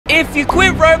If you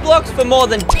quit Roblox for more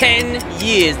than 10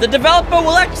 years, the developer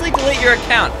will actually delete your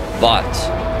account. But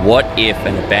what if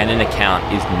an abandoned account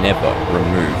is never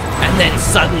removed and then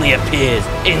suddenly appears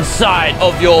inside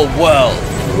of your world?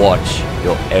 Watch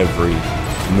your every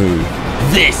move.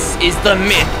 This is the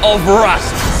myth of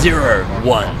Rust 010.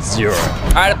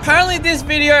 Alright, apparently this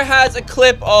video has a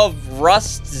clip of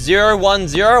Rust 010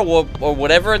 or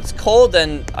whatever it's called,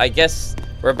 and I guess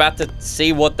we're about to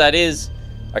see what that is.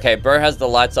 Okay, bro has the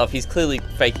lights off. He's clearly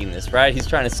faking this, right? He's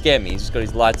trying to scare me. He's just got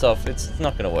his lights off. It's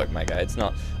not gonna work, my guy. It's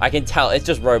not. I can tell. It's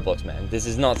just Roblox, man. This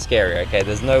is not scary, okay?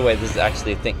 There's no way this is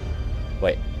actually a thing.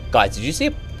 Wait, guys, did you see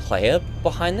a player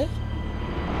behind there?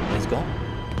 He's gone.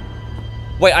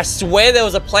 Wait, I swear there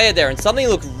was a player there and something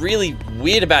looked really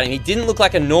weird about him. He didn't look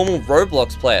like a normal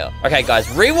Roblox player. Okay, guys,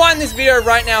 rewind this video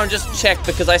right now and just check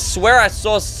because I swear I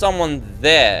saw someone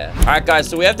there. All right, guys,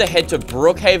 so we have to head to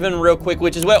Brookhaven real quick,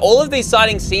 which is where all of these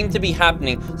sightings seem to be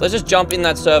happening. So let's just jump in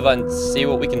that server and see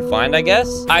what we can find, I guess.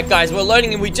 All right, guys, we're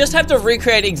loading and we just have to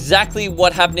recreate exactly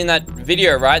what happened in that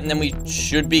video, right? And then we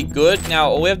should be good.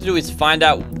 Now, all we have to do is find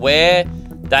out where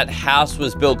that house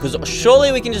was built, because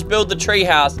surely we can just build the tree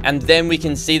house and then we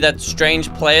can see that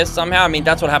strange player somehow. I mean,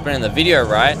 that's what happened in the video,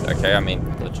 right? Okay, I mean,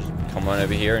 let's just come on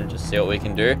over here and just see what we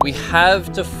can do. We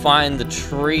have to find the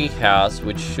tree house,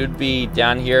 which should be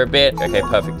down here a bit. Okay,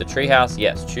 perfect. The tree house,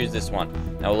 yes, choose this one.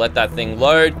 Now we'll let that thing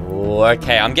load. Ooh,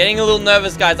 okay, I'm getting a little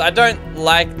nervous, guys. I don't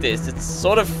like this. It's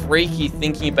sort of freaky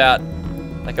thinking about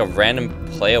like a random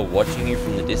player watching you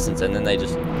from the distance and then they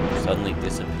just suddenly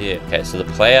disappear. Okay, so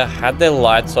the player had their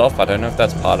lights off. I don't know if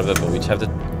that's part of it, but we just have to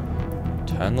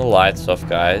turn the lights off,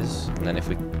 guys. And then if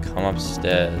we come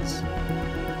upstairs,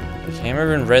 we came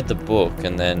over and read the book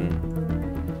and then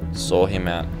saw him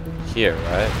out here,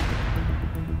 right?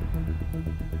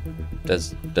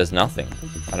 There's nothing.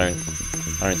 I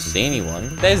don't see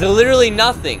anyone. There's literally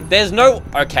nothing. There's no...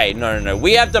 Okay, no.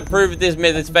 We have to prove if this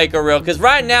myth is fake or real, because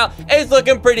right now, it's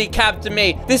looking pretty capped to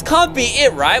me. This can't be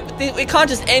it, right? We can't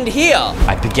just end here.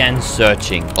 I began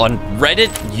searching on Reddit,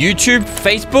 YouTube,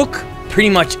 Facebook, pretty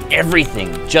much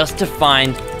everything, just to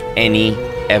find any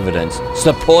evidence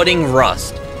supporting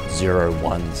Rust 010.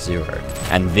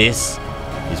 And this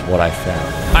is what I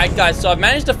found. Alright, guys, so I've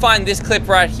managed to find this clip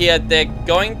right here. They're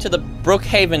going to the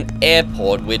Brookhaven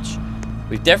airport, which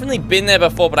we've definitely been there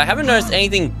before, but I haven't noticed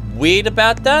anything weird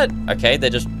about that. Okay,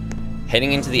 they're just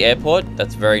heading into the airport.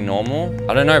 That's very normal.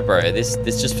 I don't know, bro. This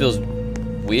just feels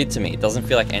weird to me. It doesn't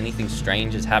feel like anything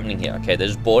strange is happening here. Okay, they're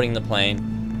just boarding the plane.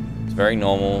 It's very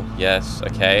normal. Yes,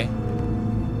 okay.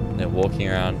 They're walking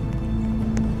around.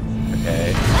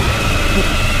 Okay.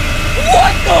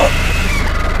 What the?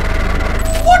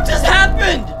 What just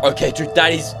happened? Okay, dude,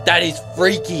 that is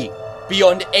freaky.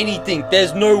 Beyond anything,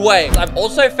 there's no way. I've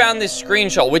also found this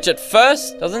screenshot, which at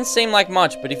first doesn't seem like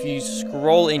much, but if you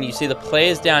scroll in, you see the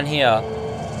players down here,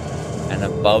 and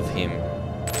above him,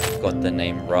 got the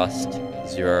name Rust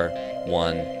 010.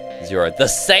 The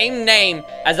same name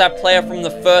as that player from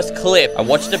the first clip. I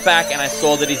watched it back and I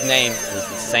saw that his name was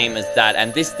the same as that.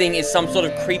 And this thing is some sort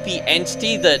of creepy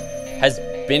entity that has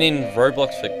been in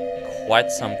Roblox for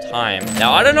quite some time.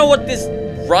 Now, I don't know what this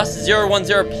Rust 010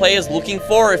 player is looking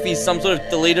for, if he's some sort of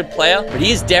deleted player, but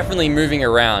he is definitely moving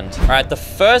around. All right, the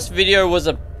first video was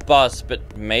a bust, but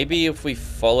maybe if we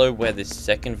follow where this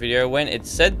second video went, it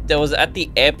said there was at the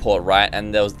airport, right?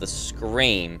 And there was the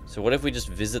scream. So what if we just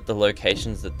visit the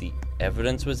locations that the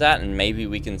evidence was at, and maybe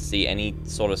we can see any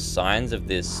sort of signs of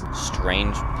this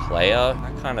strange player?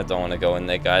 I kind of don't want to go in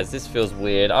there, guys. This feels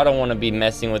weird. I don't want to be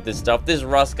messing with this stuff. This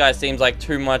Rust guy seems like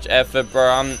too much effort,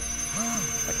 bro.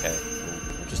 Okay.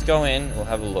 Just go in, we'll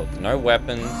have a look. No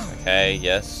weapons. Okay,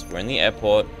 yes, we're in the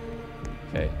airport.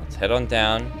 Okay, let's head on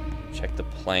down. Check the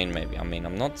plane, maybe. I mean,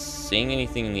 I'm not seeing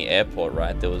anything in the airport,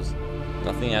 right? There was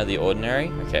nothing out of the ordinary.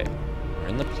 Okay, we're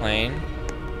in the plane.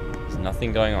 There's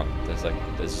nothing going on.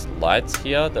 There's lights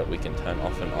here that we can turn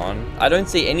off and on. I don't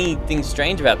see anything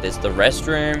strange about this. The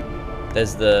restroom,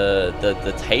 there's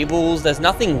the tables. There's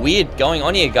nothing weird going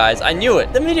on here, guys. I knew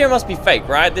it. The video must be fake,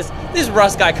 right? This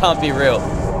Rust guy can't be real.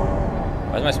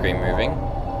 Why is my screen moving?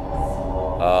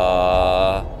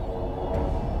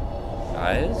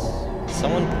 Guys? Is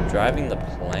someone driving the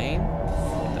plane?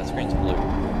 That screen's blue.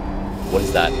 What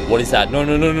is that? What is that?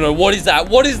 No. What is that?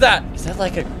 What is that? Is that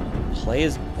like a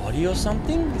player's body or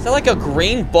something? Is that like a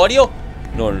green body or...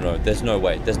 No. There's no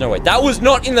way. There's no way. That was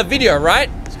not in the video, right?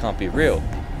 This can't be real.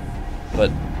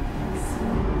 But...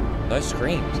 no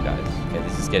screams, guys. Okay,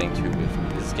 this is getting too weird for me.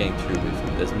 This is getting too weird for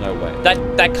me. There's no way.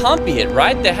 That can't be it,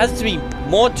 right? There has to be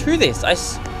more to this. I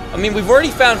mean, we've already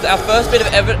found our first bit of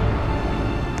evidence.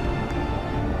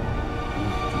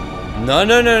 No,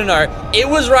 no, no, no, no. It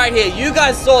was right here. You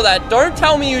guys saw that. Don't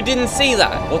tell me you didn't see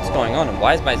that. What's going on? And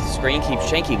why is my screen keep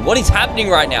shaking? What is happening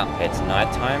right now? Okay, it's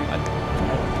nighttime. I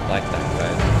don't like that,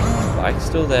 guys. The bike's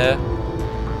still there.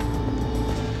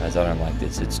 Guys, I don't like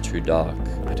this. It's too dark.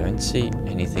 I don't see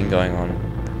anything going on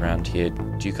around here.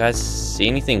 Do you guys see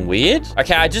anything weird?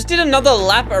 Okay, I just did another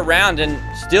lap around and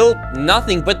still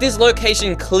nothing, but this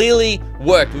location clearly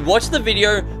worked. We watched the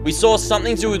video, we saw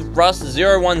something to do with Rust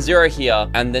 010 here,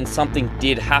 and then something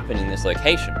did happen in this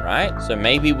location, right? So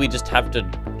maybe we just have to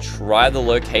try the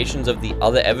locations of the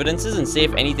other evidences and see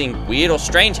if anything weird or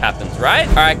strange happens, right?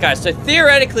 All right, guys, so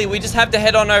theoretically, we just have to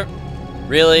head on over.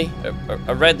 Really?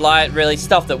 A red light? Really?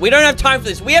 Stuff that we don't have time for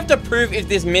this. We have to prove if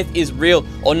this myth is real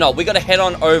or not. We got to head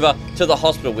on over to the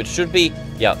hospital, which should be,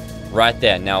 yep, right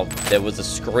there. Now, there was a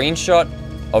screenshot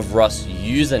of Rust's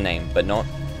username, but not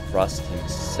Rust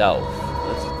himself.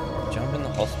 Let's jump in the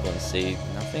hospital and see.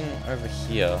 Nothing over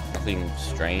here. Nothing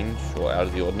strange or out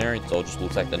of the ordinary. It all just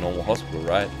looks like the normal hospital,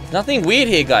 right? Nothing weird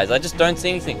here, guys. I just don't see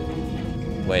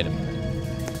anything. Wait a minute.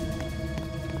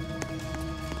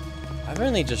 I've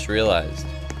only just realized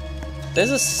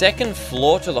there's a second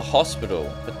floor to the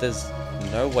hospital, but there's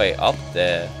no way up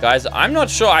there. Guys, I'm not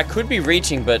sure. I could be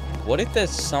reaching, but what if there's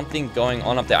something going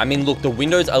on up there? I mean, look, the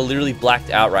windows are literally blacked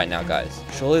out right now, guys.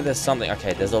 Surely there's something.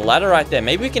 Okay, there's a ladder right there.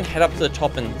 Maybe we can head up to the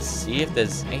top and see if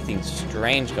there's anything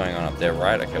strange going on up there,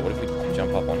 right? Okay, what if we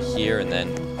jump up on here and then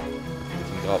we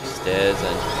can go upstairs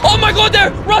and... Oh my God, there!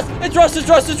 Rust! It's Rust! It's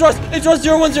Rust! It's Rust! It's Rust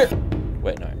 010!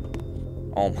 Wait,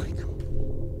 no. Oh my God.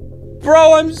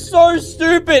 Bro, I'm so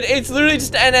stupid. It's literally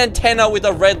just an antenna with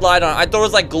a red light on it. I thought it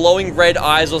was like glowing red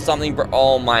eyes or something, bro.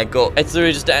 Oh my God. It's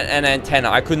literally just an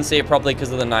antenna. I couldn't see it properly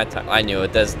because of the nighttime. I knew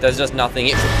it. There's just nothing.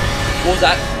 What was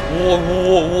that?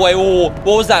 Whoa, wait, whoa.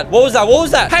 What was that? What was that? What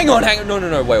was that? Hang on, hang on. No,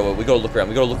 no, no. Wait. We gotta look around.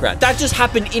 We gotta look around. That just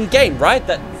happened in game, right?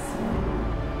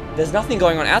 There's nothing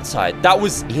going on outside. That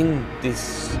was in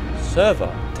this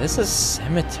server. There's a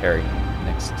cemetery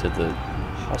next to the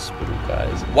hospital,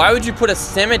 guys. Why would you put a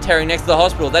cemetery next to the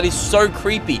hospital? That is so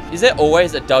creepy. Is there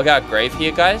always a dugout grave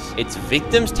here, guys? It's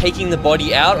victims taking the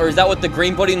body out, or is that what the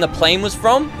green body in the plane was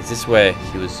from? Is this where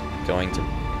he was going to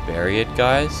bury it,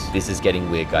 guys? This is getting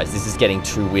weird, guys. This is getting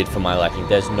too weird for my liking.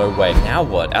 There's no way. Now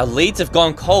what? Our leads have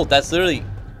gone cold. That's literally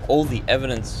all the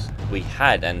evidence we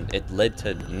had, and it led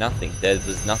to nothing. There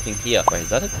was nothing here. Wait,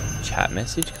 is that a chat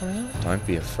message coming out? Don't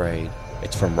be afraid.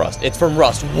 It's from Rust. It's from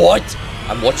Rust. What?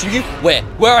 I'm watching you? Where?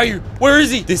 Where are you? Where is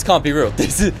he? This can't be real.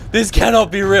 This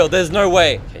cannot be real. There's no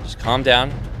way. Okay, just calm down.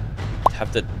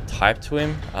 Have to type to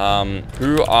him.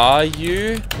 Who are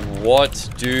you?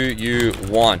 What do you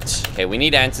want? Okay, we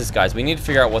need answers, guys. We need to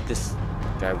figure out what this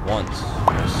guy wants.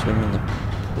 Swim in the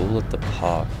pool at the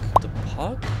park. The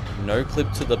park? No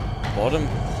clip to the bottom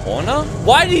corner?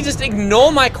 Why did he just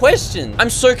ignore my question? I'm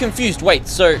so confused. Wait,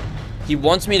 so he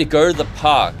wants me to go to the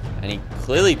park, and he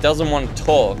clearly doesn't want to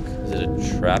talk. Is it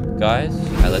a trap, guys?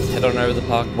 Okay, let's head on over the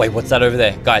park. Wait, what's that over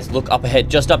there? Guys, look up ahead,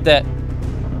 just up there.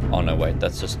 Oh, no, wait,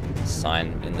 that's just a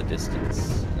sign in the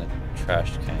distance. And a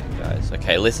trash can, guys.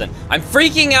 Okay, listen, I'm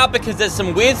freaking out because there's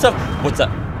some weird stuff. What's that?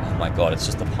 Oh my God, it's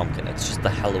just a pumpkin. It's just the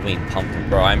Halloween pumpkin,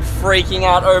 bro. I'm freaking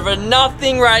out over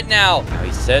nothing right now. Now,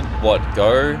 he said, what?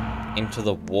 Go into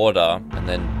the water and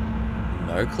then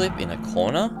no clip in a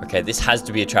corner? Okay, this has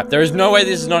to be a trap. There is no way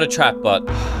this is not a trap, but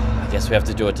I guess we have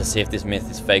to do it to see if this myth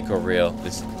is fake or real.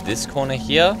 This corner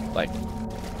here? Like,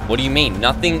 what do you mean?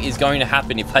 Nothing is going to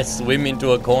happen if I swim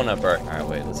into a corner, bro. All right,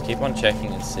 wait, let's keep on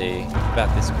checking and see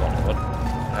about this corner. What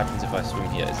happens if I swim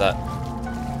here? Is that...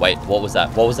 Wait, what was that?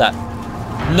 What was that?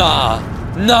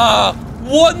 Nah.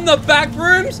 What in the back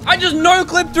rooms? I just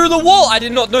no-clipped through the wall. I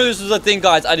did not know this was a thing,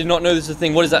 guys. I did not know this was a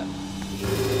thing. What is that?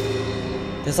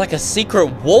 There's like a secret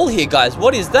wall here, guys.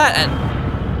 What is that?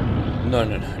 And no.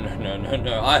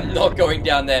 I'm not going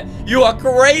down there. You are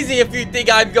crazy if you think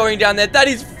I'm going down there. That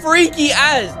is freaky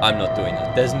as. I'm not doing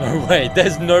that. There's no way.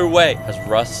 There's no way. Has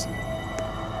Russ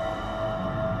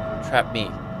trapped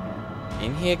me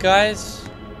in here, guys?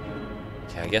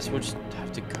 Okay, I guess we'll just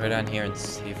have to go down here and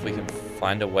see if we can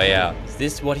find a way out. Is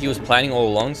this what he was planning all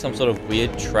along? Some sort of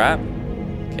weird trap?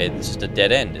 Okay, it's just a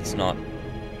dead end. It's not...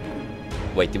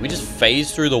 Wait, did we just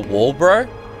phase through the wall, bro?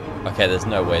 Okay, there's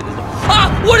no way.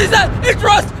 Ah! What is that? It's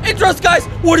Rust! It's Rust, guys!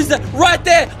 What is that? Right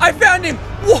there! I found him!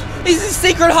 What? Is this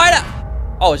secret hideout?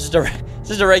 Oh, it's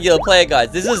just a regular player,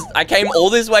 guys. I came all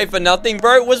this way for nothing,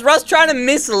 bro. Was Rust trying to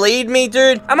mislead me,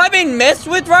 dude? Am I being messed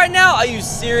with right now? Are you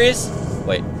serious?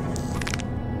 Wait.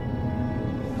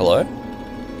 Hello?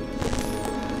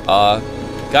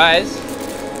 Guys?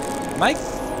 My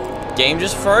game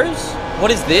just froze?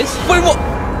 What is this? Wait, what?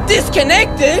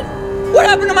 Disconnected? What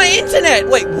happened to my internet?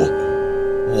 Wait,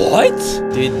 What?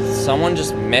 Did someone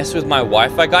just mess with my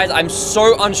Wi-Fi, guys? I'm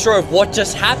so unsure of what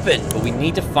just happened. But we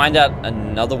need to find out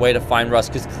another way to find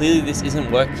Rust, because clearly this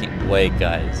isn't working. Wait,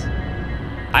 guys.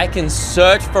 I can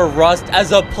search for Rust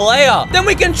as a player. Then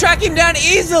we can track him down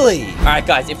easily. All right,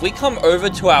 guys, if we come over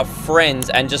to our friends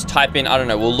and just type in, I don't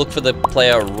know, we'll look for the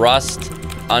player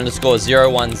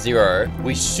Rust_010.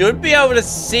 We should be able to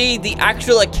see the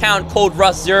actual account called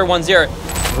Rust010.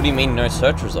 What do you mean no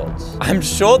search results? I'm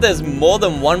sure there's more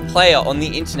than one player on the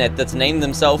internet that's named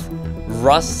themselves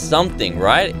Rust something,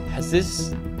 right? Has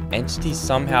this entity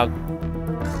somehow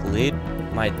cleared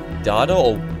my data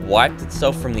or wiped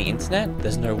itself from the internet?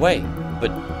 There's no way.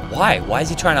 But why? Why is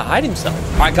he trying to hide himself?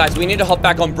 All right, guys, we need to hop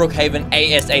back on Brookhaven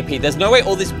ASAP. There's no way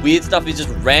all this weird stuff is just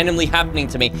randomly happening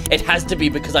to me. It has to be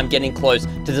because I'm getting close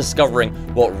to discovering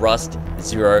what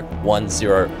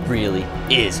Rust010 really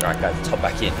is. All right, guys, let's hop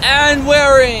back in. And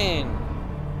we're in.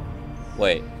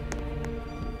 Wait.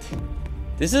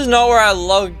 This is not where I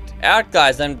logged out,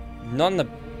 guys. I'm not in the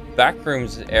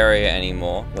backrooms area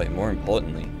anymore. Wait, more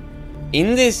importantly,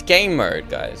 in this game mode,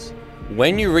 guys,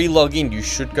 when you re-log in, you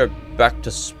should go back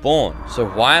to spawn. So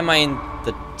why am I in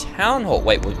the town hall?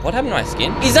 Wait, what happened to my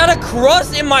skin? Is that a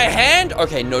cross in my hand?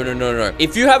 Okay, no.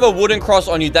 If you have a wooden cross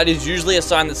on you, that is usually a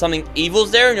sign that something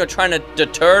evil's there and you're trying to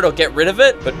deter it or get rid of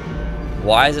it. But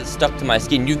why is it stuck to my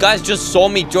skin? You guys just saw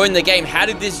me join the game. How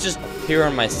did this just appear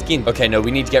on my skin? Okay, no,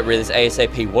 we need to get rid of this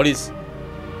ASAP. What is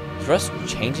Russ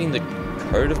changing the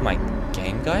code of my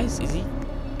game, guys? Is he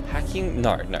hacking?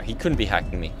 No, he couldn't be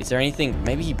hacking me. Is there anything?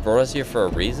 Maybe he brought us here for a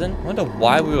reason? I wonder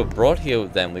why we were brought here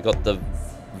then. We got the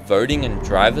voting and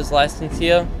driver's license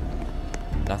here.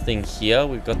 Nothing here.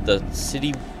 We've got the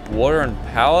city water and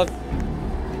power.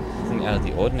 Nothing out of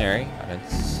the ordinary. I don't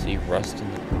see Rust in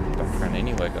the background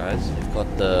anywhere, guys. We've got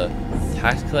the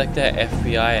tax collector,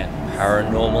 FBI, and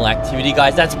paranormal activity,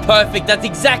 guys. That's perfect. That's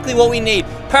exactly what we need.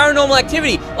 Paranormal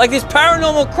activity. Like this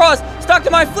paranormal cross stuck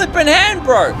to my flippin' hand,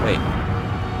 bro. Wait.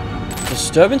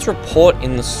 Disturbance report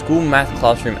in the school math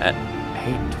classroom at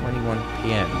 8:21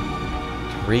 p.m.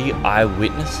 3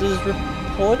 eyewitnesses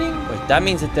reporting? Wait, that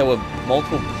means that there were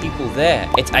multiple people there.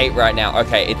 It's 8 right now.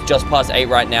 Okay, it's just past 8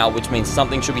 right now, which means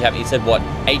something should be happening. He said, what,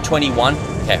 8:21?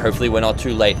 Okay, hopefully we're not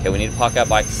too late. Okay, we need to park our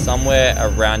bike somewhere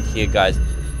around here, guys.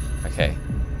 Okay,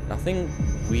 nothing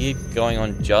weird going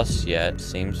on just yet.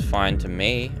 Seems fine to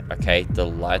me. Okay, the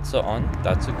lights are on.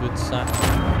 That's a good sign.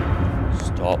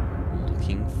 Stop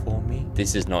looking for me.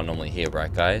 This is not normally here,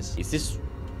 right, guys? Is this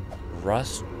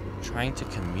Rust trying to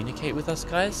communicate with us,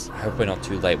 guys? I hope we're not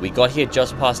too late. We got here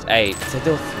just past 8. So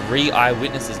there were 3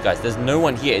 eyewitnesses, guys. There's no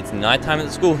one here. It's nighttime at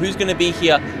the school. Who's going to be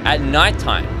here at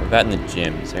nighttime? What about in the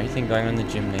gym? Is there anything going on in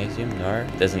the gymnasium? No.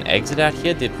 There's an exit out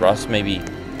here. Did Rust maybe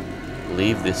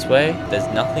leave this way? There's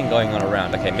nothing going on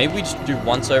around. Okay, maybe we just do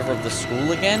once over of the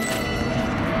school again.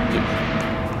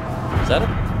 Is that a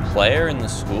player in the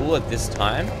school at this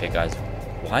time? Okay, guys,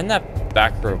 wind that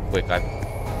back real quick. I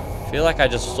feel like I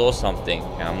just saw something.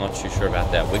 Okay, I'm not too sure about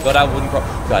that. We got our wooden cross.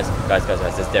 Guys,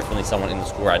 there's definitely someone in the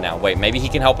school right now. Wait, maybe he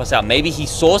can help us out. Maybe he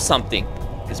saw something.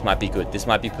 This might be good. This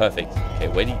might be perfect. Okay,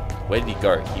 where did he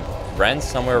go? He ran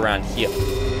somewhere around here.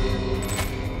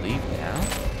 Leave now?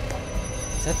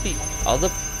 Is that the other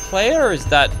player, or is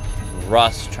that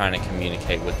Rust trying to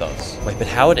communicate with us? Wait, but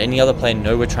how would any other player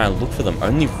know we're trying to look for them?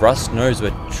 Only Rust knows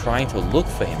we're trying to look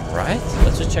for him, right?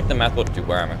 Let's just check the math. What to do?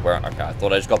 Where am I? Okay, I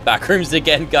thought I just got back rooms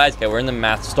again, guys. Okay, we're in the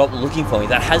math. Stop looking for me.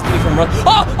 That has to be from Rust.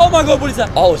 Oh my god, what is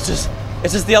that? Oh, it's just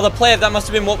the other player. That must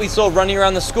have been what we saw running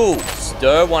around the school.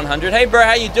 Stir 100. Hey, bro,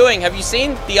 how you doing? Have you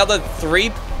seen the other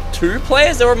two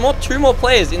players? There were two more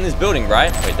players in this building,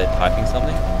 right? Wait, they're typing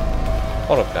something?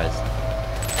 Hold up, guys.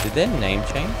 Did their name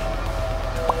change?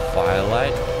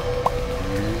 Firelight.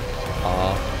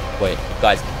 Wait,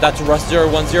 guys, that's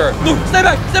Rust010. No, stay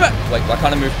back. Wait, why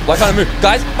can't I move?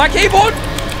 Guys, my keyboard!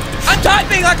 I'm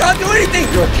typing, I can't do anything!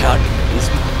 Your account is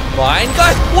mine.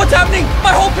 Guys, what's happening?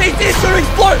 My whole PC is going to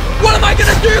explode! What am I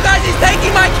gonna do?